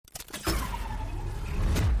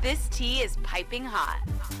This tea is piping hot.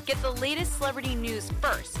 Get the latest celebrity news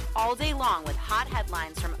first all day long with hot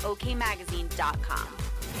headlines from okmagazine.com.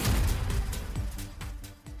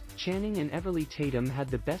 Channing and Everly Tatum had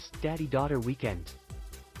the best daddy-daughter weekend.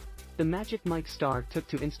 The Magic Mike star took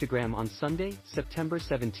to Instagram on Sunday, September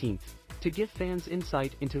 17th, to give fans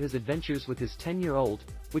insight into his adventures with his 10-year-old,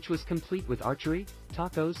 which was complete with archery,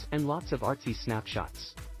 tacos, and lots of artsy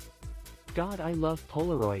snapshots. God, I love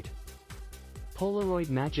Polaroid. Polaroid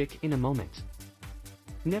magic in a moment.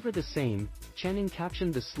 Never the same, Channing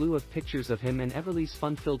captioned the slew of pictures of him and Everly's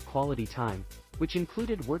fun-filled quality time, which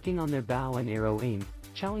included working on their bow and arrow aim,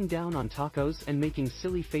 chowing down on tacos and making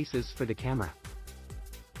silly faces for the camera.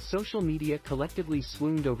 Social media collectively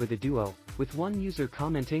swooned over the duo, with one user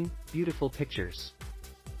commenting, "Beautiful pictures.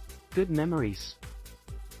 Good memories.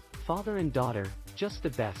 Father and daughter, just the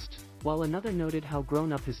best," while another noted how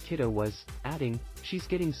grown up his kiddo was, adding, "She's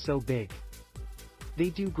getting so big. They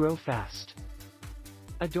do grow fast.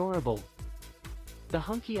 Adorable." The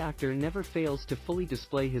hunky actor never fails to fully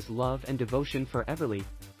display his love and devotion for Everly,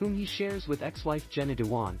 whom he shares with ex-wife Jenna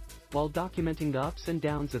Dewan, while documenting the ups and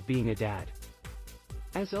downs of being a dad.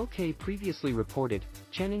 As OK previously reported,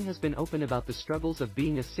 Channing has been open about the struggles of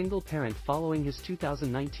being a single parent following his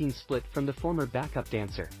 2019 split from the former backup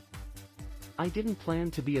dancer. "I didn't plan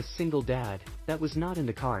to be a single dad, that was not in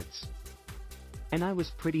the cards. And I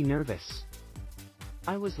was pretty nervous.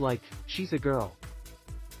 I was like, she's a girl.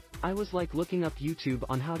 I was like looking up YouTube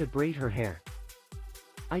on how to braid her hair.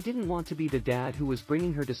 I didn't want to be the dad who was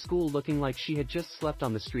bringing her to school looking like she had just slept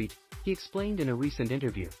on the street," he explained in a recent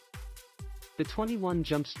interview. The 21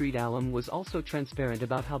 Jump Street alum was also transparent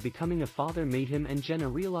about how becoming a father made him and Jenna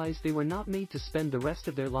realize they were not made to spend the rest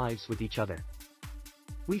of their lives with each other.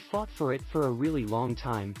 "We fought for it for a really long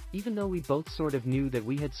time, even though we both sort of knew that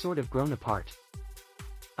we had sort of grown apart.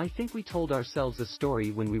 I think we told ourselves a story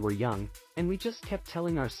when we were young, and we just kept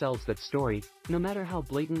telling ourselves that story, no matter how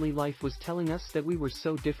blatantly life was telling us that we were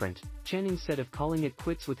so different," Channing said of calling it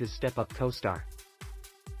quits with his Step Up co-star.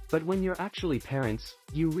 "But when you're actually parents,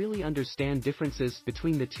 you really understand differences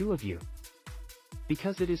between the two of you.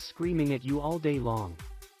 Because it is screaming at you all day long.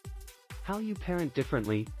 How you parent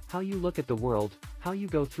differently, how you look at the world, how you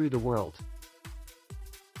go through the world."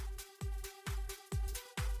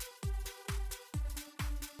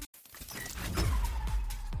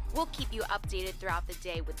 We'll keep you updated throughout the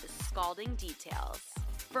day with the scalding details.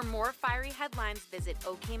 For more fiery headlines, visit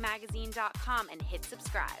okmagazine.com and hit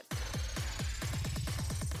subscribe.